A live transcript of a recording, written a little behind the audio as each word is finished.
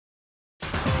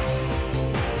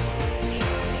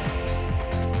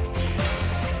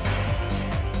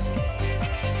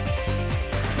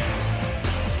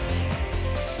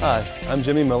Hi, I'm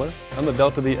Jimmy Miller. I'm the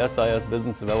DeltaV SIS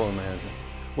Business Development Manager.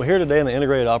 We're here today in the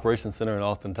Integrated Operations Center in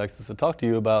Austin, Texas to talk to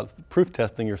you about proof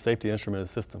testing your safety instrumented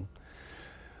system.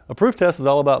 A proof test is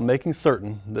all about making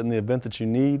certain that in the event that you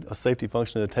need a safety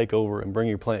function to take over and bring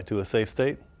your plant to a safe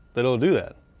state, that it'll do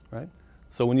that, right?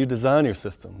 So when you design your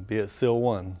system, be it SIL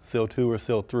 1, SIL 2, or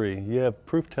SIL 3, you have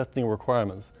proof testing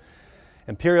requirements.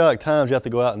 And periodic times you have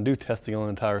to go out and do testing on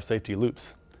entire safety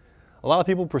loops. A lot of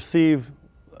people perceive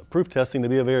proof testing to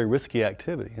be a very risky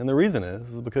activity, and the reason is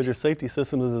because your safety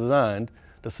system is designed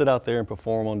to sit out there and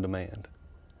perform on demand.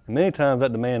 And many times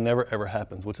that demand never ever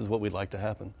happens, which is what we'd like to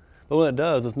happen. But when it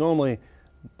does, it's normally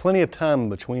plenty of time in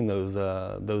between those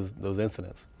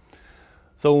incidents.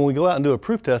 So when we go out and do a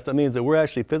proof test, that means that we're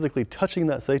actually physically touching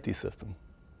that safety system.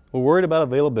 We're worried about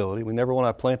availability. We never want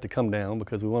our plant to come down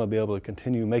because we want to be able to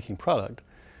continue making product.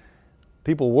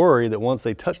 People worry that once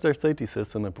they touch their safety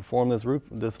system and perform this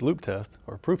loop test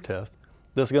or proof test,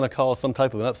 that's going to cause some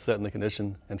type of an upset in the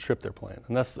condition and trip their plant.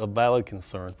 And that's a valid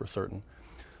concern for certain.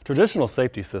 Traditional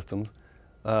safety systems,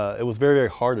 it was very,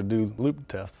 very hard to do loop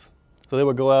tests. So they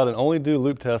would go out and only do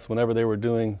loop tests whenever they were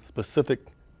doing specific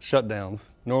shutdowns,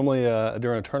 normally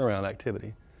during a turnaround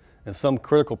activity. In some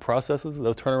critical processes,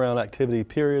 those turnaround activity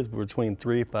periods were between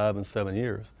 3, 5, and 7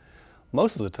 years.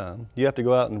 Most of the time, you have to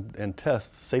go out and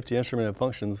test safety instrumented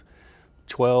functions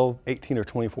 12, 18, or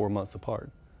 24 months apart.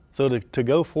 So to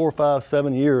go 4, 5,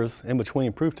 7 years in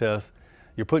between proof tests,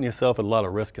 you're putting yourself at a lot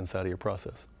of risk inside of your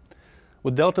process.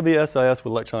 With DeltaV SIS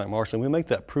with electronic marshalling, we make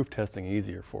that proof testing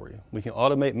easier for you. We can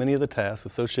automate many of the tasks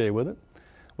associated with it.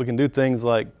 We can do things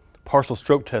like partial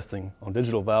stroke testing on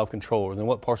digital valve controllers. And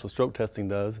what partial stroke testing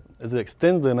does is it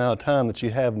extends the amount of time that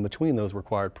you have in between those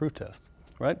required proof tests,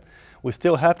 right? We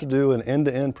still have to do an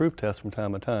end-to-end proof test from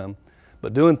time to time,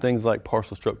 but doing things like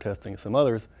partial stroke testing and some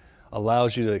others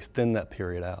allows you to extend that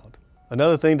period out.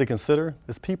 Another thing to consider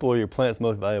is people are your plant's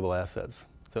most valuable assets.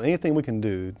 So anything we can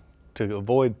do to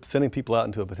avoid sending people out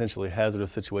into a potentially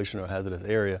hazardous situation or hazardous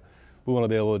area, we want to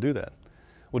be able to do that.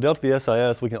 With DeltaV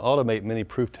SIS, we can automate many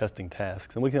proof testing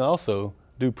tasks, and we can also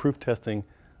do proof testing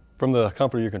from the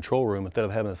comfort of your control room instead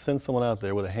of having to send someone out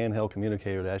there with a handheld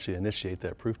communicator to actually initiate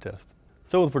that proof test.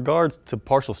 So with regards to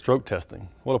partial stroke testing,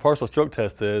 what a partial stroke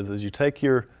test is you take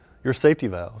your safety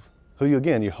valves, who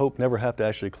you hope never have to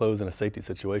actually close in a safety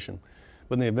situation.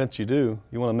 But in the event you do,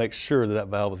 you want to make sure that that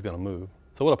valve is going to move.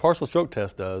 So what a partial stroke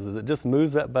test does is it just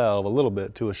moves that valve a little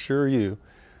bit to assure you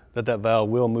that that valve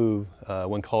will move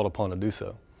when called upon to do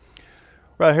so.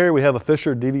 Right here we have a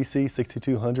Fisher DVC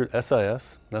 6200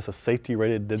 SIS. That's a safety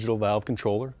rated digital valve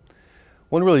controller.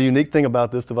 One really unique thing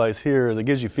about this device here is it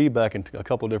gives you feedback in a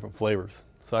couple of different flavors.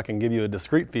 So I can give you a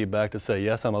discrete feedback to say,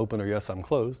 yes, I'm open or yes, I'm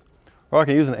closed. Or I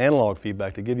can use an analog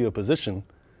feedback to give you a position,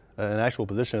 an actual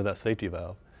position of that safety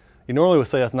valve. You normally would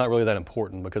say that's not really that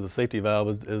important because the safety valve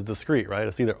is discrete, right?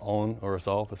 It's either on or it's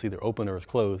off, it's either open or it's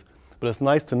closed. But it's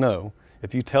nice to know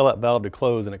if you tell that valve to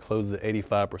close and it closes at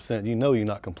 85%, you know you're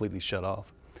not completely shut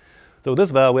off. So with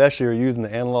this valve, we actually are using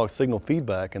the analog signal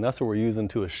feedback, and that's what we're using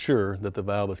to assure that the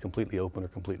valve is completely open or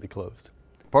completely closed.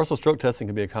 Partial stroke testing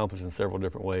can be accomplished in several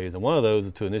different ways, and one of those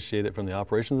is to initiate it from the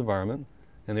operations environment,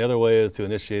 and the other way is to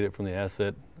initiate it from the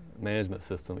asset management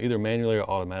system, either manually or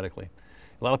automatically.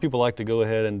 A lot of people like to go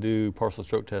ahead and do partial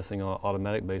stroke testing on an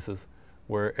automatic basis,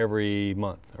 where every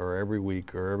month or every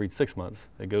week or every 6 months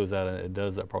it goes out and it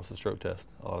does that partial stroke test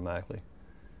automatically.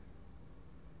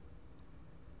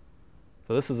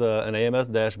 So this is an AMS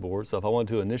dashboard, so if I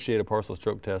wanted to initiate a partial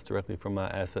stroke test directly from my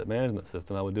asset management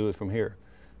system, I would do it from here.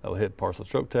 I would hit partial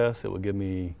stroke test, it would give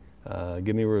me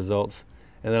results,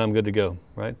 and then I'm good to go,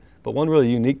 right? But one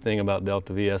really unique thing about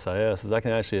DeltaV SIS is I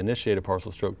can actually initiate a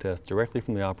partial stroke test directly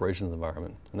from the operations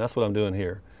environment, and that's what I'm doing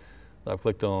here. I've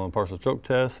clicked on partial stroke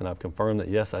test and I've confirmed that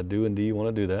yes, I do indeed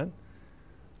want to do that.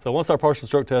 So once our partial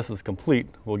stroke test is complete,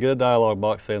 we'll get a dialog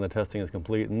box saying the testing is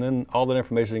complete, and then all that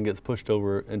information gets pushed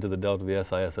over into the DeltaV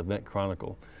SIS Event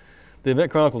Chronicle. The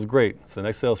Event Chronicle is great. It's an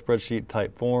Excel spreadsheet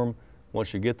type form.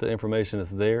 Once you get the information,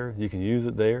 it's there. You can use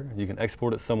it there. You can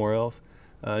export it somewhere else.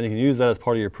 And you can use that as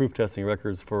part of your proof testing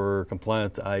records for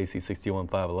compliance to IEC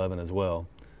 61511 as well.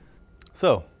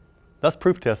 So that's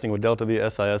proof testing with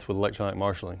DeltaV SIS with electronic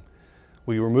marshalling.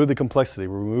 We remove the complexity,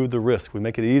 we remove the risk, we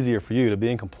make it easier for you to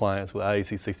be in compliance with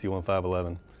IEC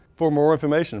 61511. For more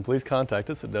information, please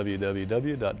contact us at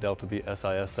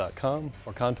www.deltavsis.com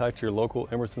or contact your local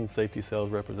Emerson Safety Sales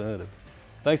representative.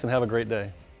 Thanks and have a great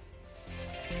day.